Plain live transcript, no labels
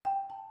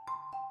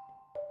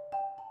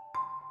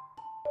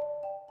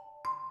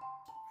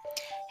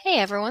Hey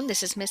everyone,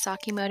 this is Miss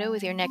Akimoto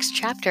with your next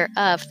chapter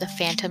of the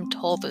Phantom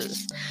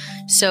Tollbooth.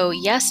 So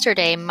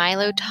yesterday,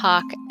 Milo,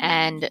 Talk,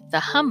 and the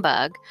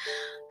Humbug,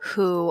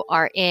 who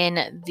are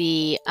in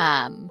the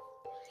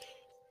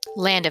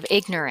land of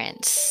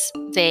ignorance,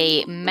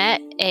 they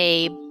met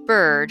a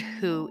bird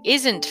who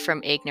isn't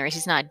from ignorance.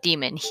 He's not a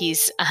demon.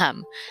 He's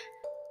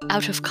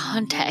out of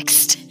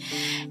context.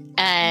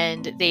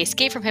 And they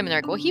escaped from him and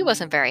they're like, well, he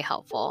wasn't very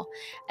helpful.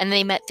 And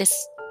they met this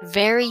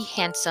very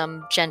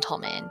handsome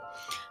gentleman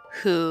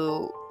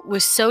who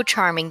was so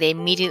charming, they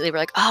immediately were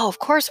like, oh, of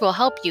course we'll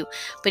help you.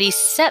 But he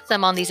set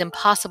them on these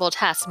impossible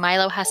tasks.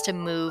 Milo has to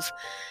move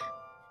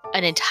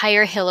an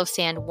entire hill of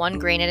sand one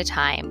grain at a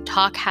time.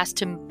 Talk has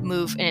to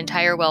move an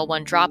entire well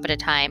one drop at a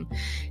time.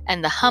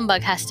 And the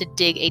Humbug has to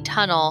dig a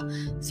tunnel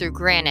through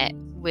granite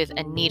with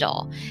a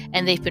needle.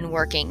 And they've been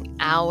working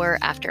hour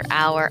after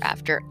hour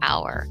after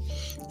hour.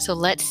 So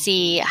let's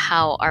see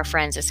how our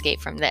friends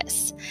escape from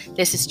this.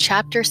 This is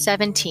Chapter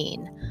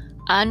 17,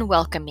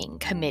 Unwelcoming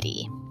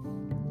Committee.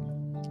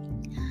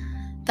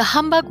 The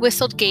Humbug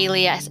whistled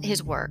gaily at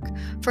his work,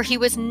 for he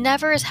was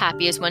never as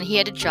happy as when he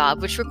had a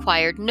job which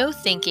required no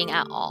thinking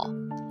at all.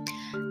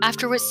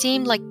 After what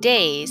seemed like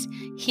days,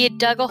 he had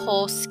dug a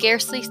hole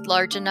scarcely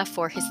large enough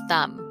for his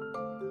thumb.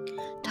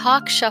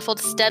 Talk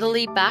shuffled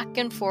steadily back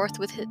and forth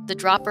with the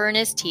dropper in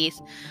his teeth,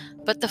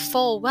 but the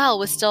full well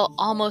was still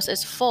almost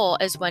as full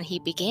as when he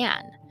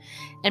began,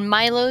 and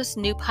Milo's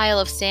new pile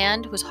of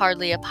sand was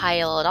hardly a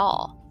pile at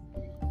all.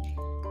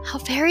 How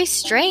very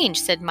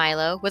strange, said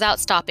Milo, without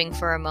stopping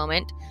for a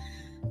moment.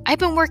 I've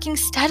been working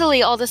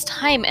steadily all this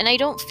time, and I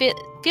don't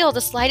feel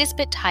the slightest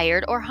bit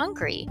tired or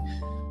hungry.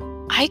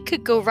 I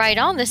could go right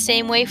on the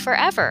same way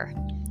forever.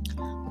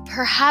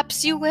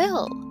 Perhaps you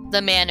will,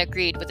 the man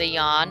agreed with a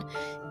yawn.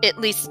 At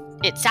least,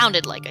 it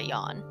sounded like a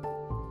yawn.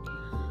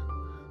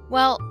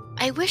 Well,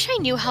 I wish I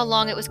knew how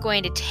long it was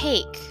going to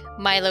take,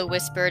 Milo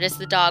whispered as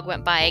the dog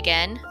went by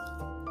again.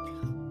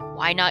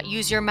 Why not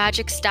use your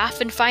magic staff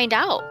and find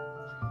out?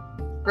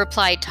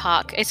 Replied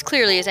Talk, as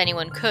clearly as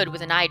anyone could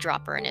with an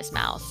eyedropper in his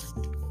mouth.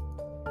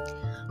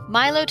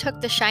 Milo took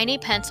the shiny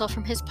pencil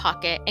from his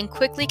pocket and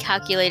quickly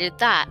calculated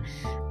that,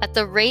 at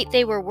the rate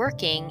they were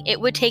working, it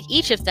would take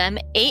each of them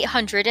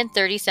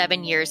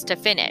 837 years to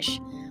finish.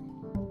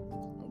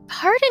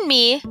 Pardon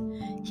me,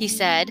 he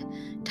said,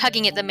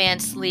 tugging at the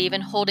man's sleeve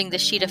and holding the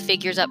sheet of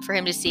figures up for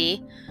him to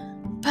see,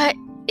 but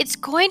it's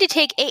going to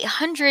take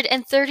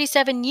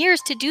 837 years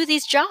to do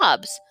these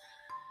jobs.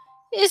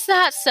 Is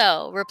that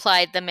so?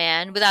 Replied the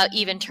man, without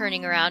even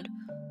turning around.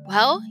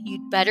 Well,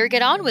 you'd better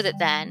get on with it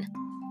then.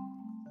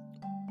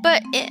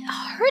 But it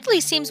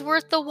hardly seems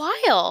worth the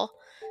while,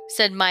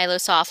 said Milo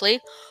softly.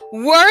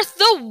 Worth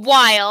the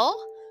while?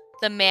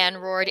 The man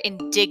roared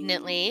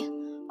indignantly.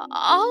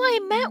 All I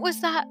meant was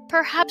that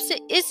perhaps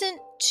it isn't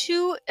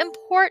too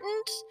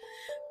important,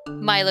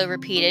 Milo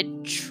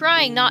repeated,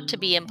 trying not to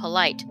be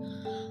impolite.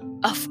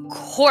 Of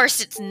course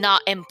it's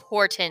not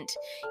important,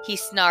 he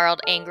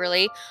snarled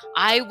angrily.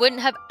 I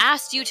wouldn't have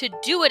asked you to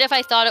do it if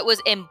I thought it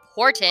was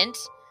important.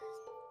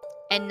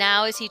 And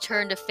now as he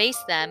turned to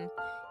face them,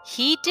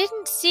 he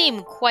didn't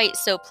seem quite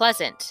so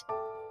pleasant.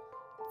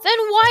 Then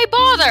why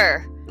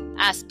bother?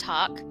 Asked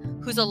Talk,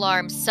 whose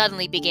alarm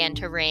suddenly began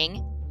to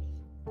ring.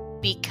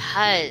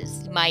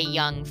 Because, my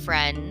young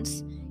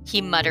friends,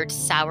 he muttered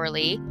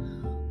sourly.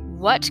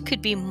 What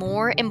could be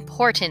more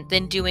important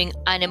than doing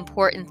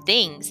unimportant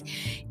things?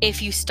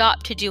 If you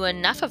stop to do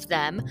enough of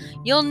them,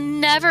 you'll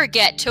never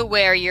get to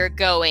where you're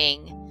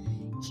going.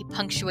 He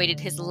punctuated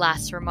his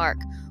last remark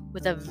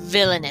with a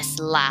villainous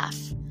laugh.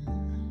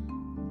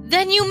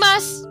 Then you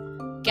must,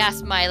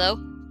 gasped Milo.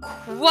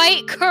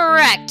 Quite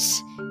correct,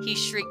 he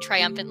shrieked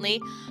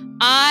triumphantly.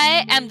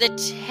 I am the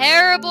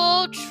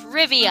terrible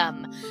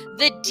Trivium,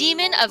 the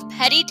demon of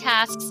petty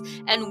tasks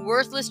and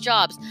worthless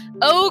jobs,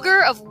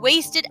 ogre of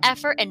wasted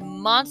effort and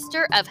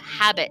monster of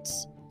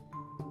habits.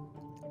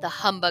 The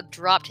Humbug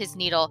dropped his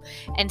needle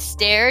and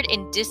stared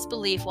in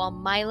disbelief while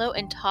Milo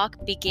and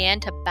Talk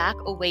began to back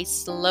away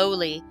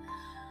slowly.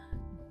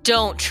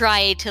 Don't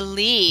try to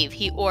leave,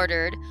 he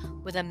ordered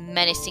with a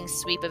menacing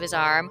sweep of his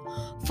arm,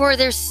 for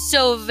there's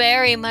so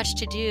very much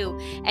to do,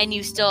 and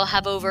you still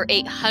have over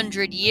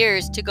 800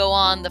 years to go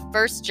on the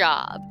first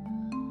job.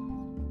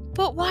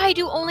 But why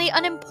do only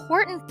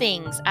unimportant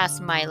things?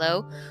 Asked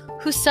Milo,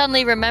 who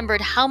suddenly remembered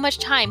how much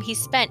time he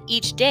spent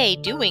each day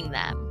doing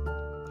them.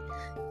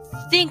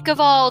 Think of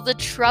all the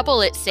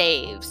trouble it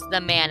saves, the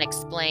man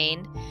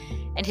explained,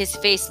 and his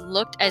face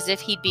looked as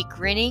if he'd be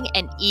grinning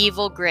an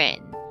evil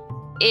grin,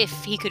 if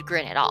he could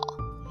grin at all.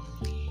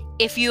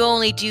 If you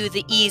only do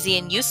the easy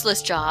and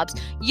useless jobs,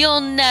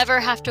 you'll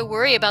never have to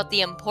worry about the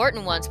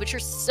important ones, which are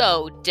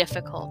so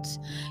difficult.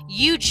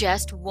 You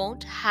just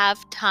won't have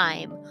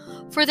time,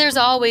 for there's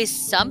always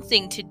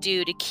something to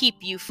do to keep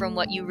you from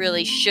what you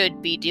really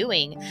should be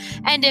doing.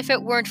 And if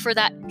it weren't for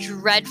that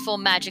dreadful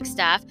magic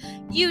staff,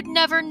 you'd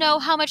never know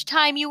how much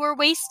time you were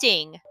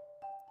wasting.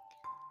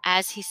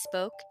 As he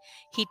spoke,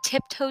 he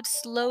tiptoed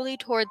slowly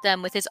toward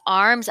them with his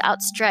arms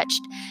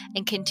outstretched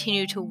and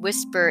continued to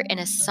whisper in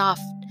a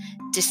soft,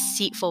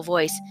 deceitful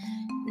voice,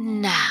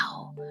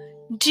 Now,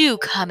 do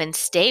come and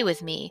stay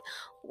with me.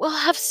 We'll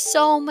have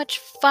so much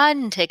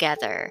fun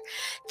together.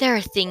 There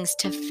are things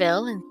to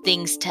fill and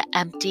things to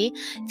empty,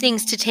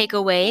 things to take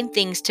away and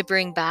things to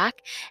bring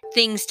back,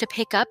 things to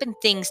pick up and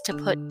things to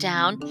put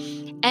down.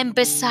 And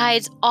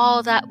besides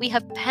all that, we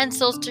have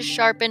pencils to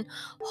sharpen,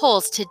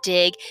 holes to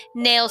dig,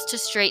 nails to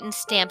straighten,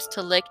 stamps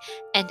to lick,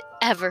 and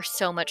ever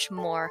so much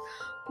more.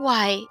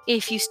 Why,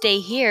 if you stay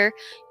here,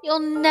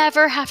 you'll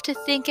never have to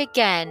think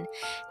again.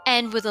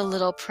 And with a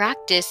little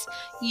practice,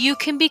 you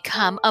can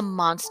become a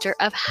monster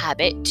of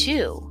habit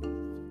too.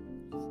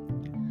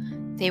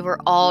 They were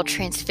all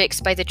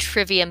transfixed by the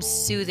Trivium's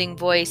soothing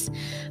voice,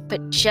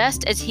 but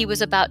just as he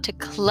was about to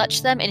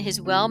clutch them in his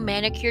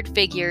well-manicured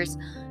fingers,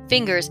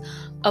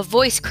 a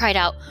voice cried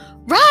out,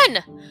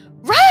 "Run!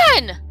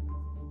 Run!"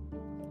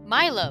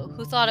 Milo,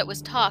 who thought it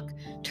was Talk,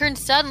 turned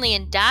suddenly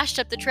and dashed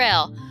up the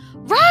trail.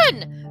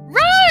 "Run!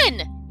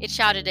 Run!" it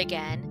shouted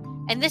again,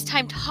 and this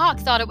time Talk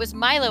thought it was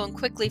Milo and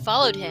quickly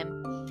followed him.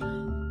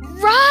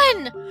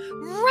 "Run!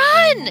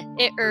 Run!"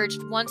 it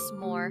urged once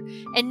more,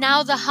 and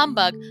now the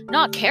humbug,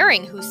 not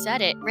caring who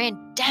said it, ran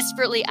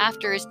desperately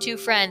after his two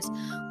friends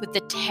with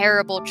the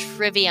terrible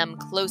Trivium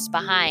close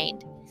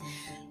behind.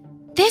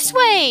 "This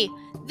way!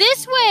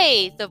 This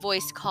way!" the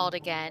voice called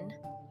again.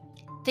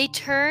 They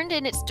turned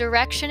in its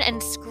direction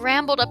and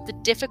scrambled up the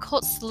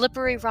difficult,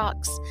 slippery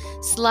rocks,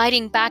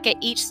 sliding back at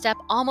each step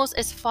almost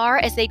as far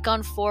as they'd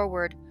gone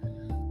forward.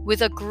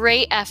 With a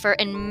great effort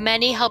and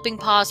many helping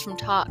paws from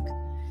Talk,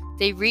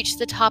 they reached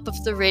the top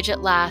of the ridge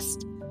at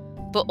last,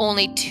 but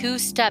only 2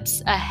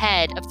 steps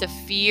ahead of the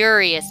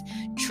furious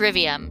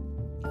Trivium.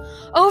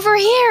 "Over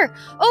here!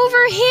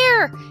 Over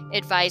here!"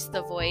 advised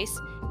the voice,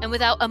 and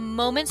without a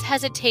moment's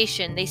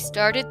hesitation, they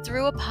started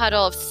through a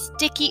puddle of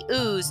sticky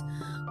ooze,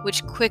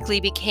 which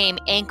quickly became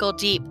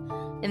ankle-deep,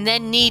 and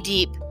then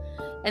knee-deep,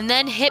 and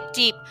then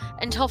hip-deep,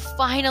 until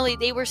finally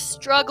they were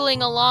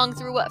struggling along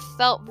through what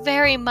felt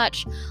very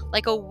much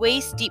like a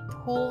waist-deep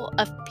pool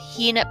of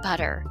peanut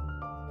butter.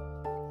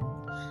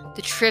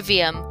 The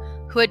Trivium,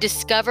 who had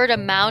discovered a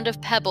mound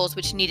of pebbles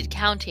which needed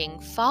counting,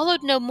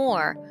 followed no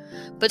more,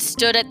 but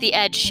stood at the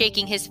edge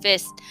shaking his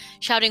fist,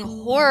 shouting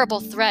horrible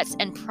threats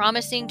and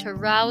promising to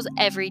rouse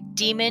every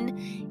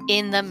demon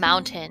in the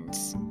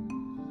mountains.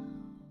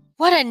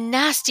 "What a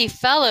nasty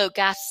fellow,"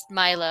 gasped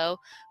Milo,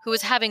 who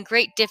was having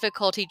great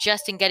difficulty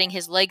just in getting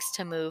his legs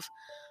to move.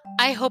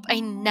 "I hope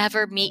I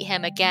never meet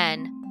him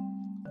again."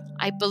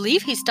 "I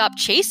believe he stopped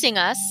chasing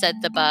us,"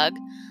 said the bug,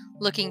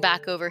 looking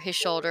back over his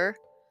shoulder.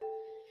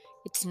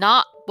 "It's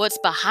not what's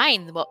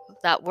behind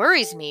that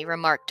worries me,"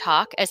 remarked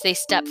Talk as they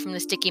stepped from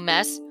the sticky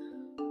mess.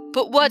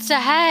 "But what's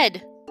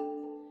ahead?"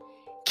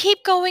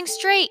 "Keep going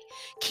straight!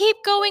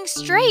 Keep going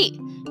straight!"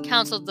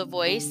 counseled the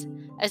voice,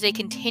 as they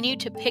continued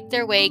to pick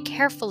their way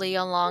carefully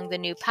along the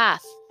new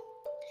path.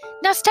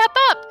 "Now step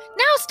up!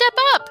 Now step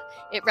up!"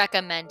 it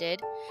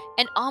recommended,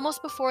 and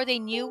almost before they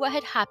knew what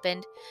had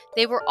happened,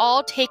 they were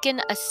all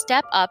taken a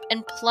step up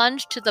and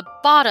plunged to the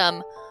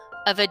bottom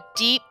of a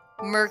deep,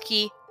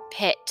 murky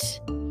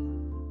pit.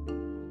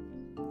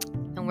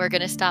 And we're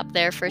going to stop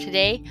there for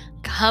today.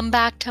 Come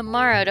back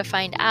tomorrow to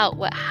find out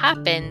what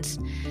happens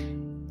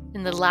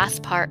in the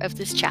last part of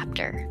this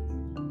chapter.